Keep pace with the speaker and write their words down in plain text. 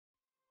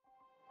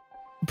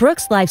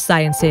Brooks Life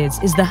Sciences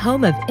is the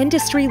home of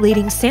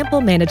industry-leading sample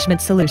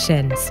management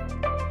solutions.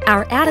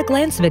 Our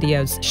at-a-glance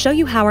videos show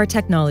you how our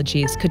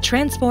technologies could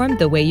transform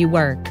the way you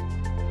work.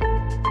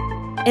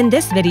 In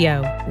this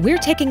video, we're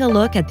taking a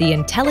look at the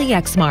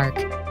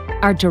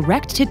IntelliXmark, our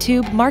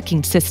direct-to-tube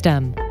marking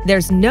system.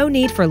 There's no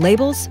need for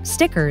labels,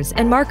 stickers,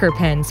 and marker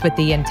pens with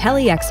the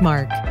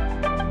IntelliXmark.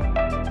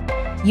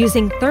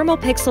 Using thermal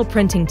pixel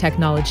printing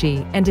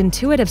technology and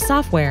intuitive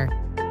software,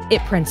 it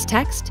prints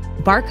text,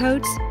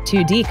 barcodes,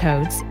 2D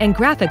codes, and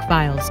graphic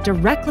files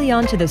directly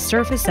onto the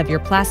surface of your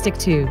plastic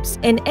tubes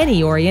in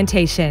any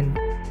orientation.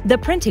 The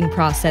printing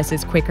process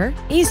is quicker,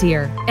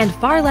 easier, and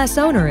far less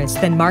onerous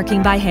than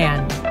marking by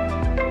hand.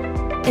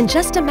 In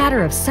just a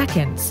matter of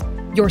seconds,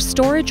 your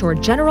storage or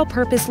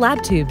general-purpose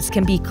lab tubes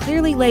can be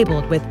clearly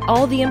labeled with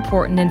all the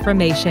important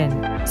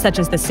information, such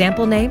as the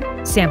sample name,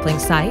 sampling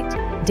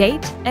site,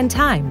 date, and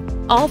time,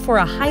 all for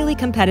a highly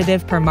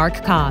competitive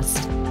per-mark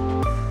cost.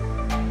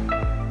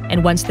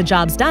 And once the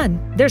job's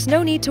done, there's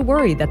no need to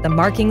worry that the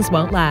markings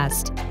won't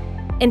last.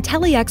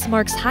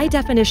 IntelliXmark's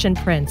high-definition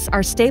prints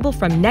are stable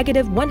from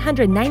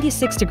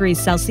 -196 degrees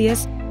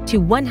Celsius to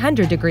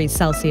 100 degrees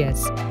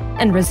Celsius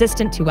and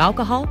resistant to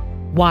alcohol,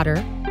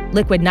 water,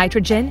 liquid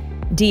nitrogen,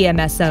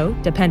 DMSO,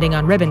 depending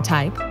on ribbon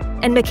type,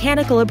 and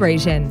mechanical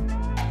abrasion.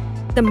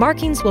 The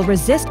markings will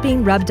resist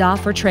being rubbed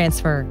off or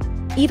transfer,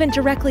 even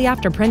directly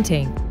after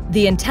printing.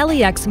 The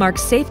IntelliXmark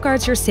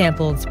safeguards your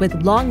samples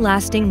with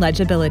long-lasting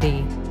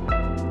legibility.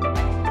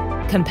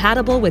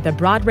 Compatible with a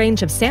broad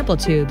range of sample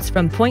tubes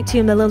from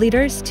 0.2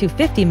 milliliters to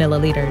 50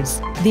 milliliters,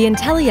 the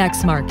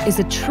IntelliXmark is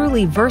a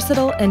truly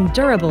versatile and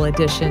durable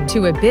addition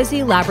to a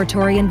busy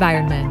laboratory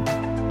environment.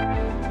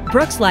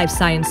 Brooks Life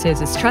Sciences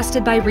is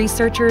trusted by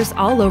researchers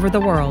all over the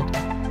world.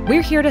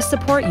 We're here to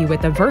support you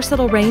with a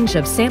versatile range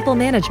of sample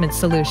management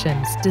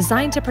solutions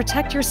designed to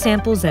protect your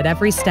samples at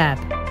every step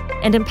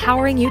and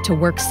empowering you to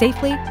work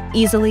safely,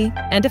 easily,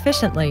 and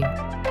efficiently.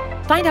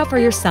 Find out for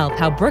yourself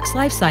how Brooks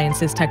Life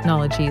Sciences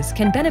technologies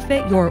can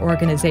benefit your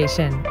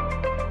organization.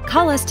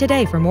 Call us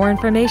today for more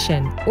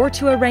information or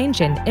to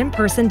arrange an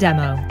in-person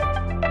demo.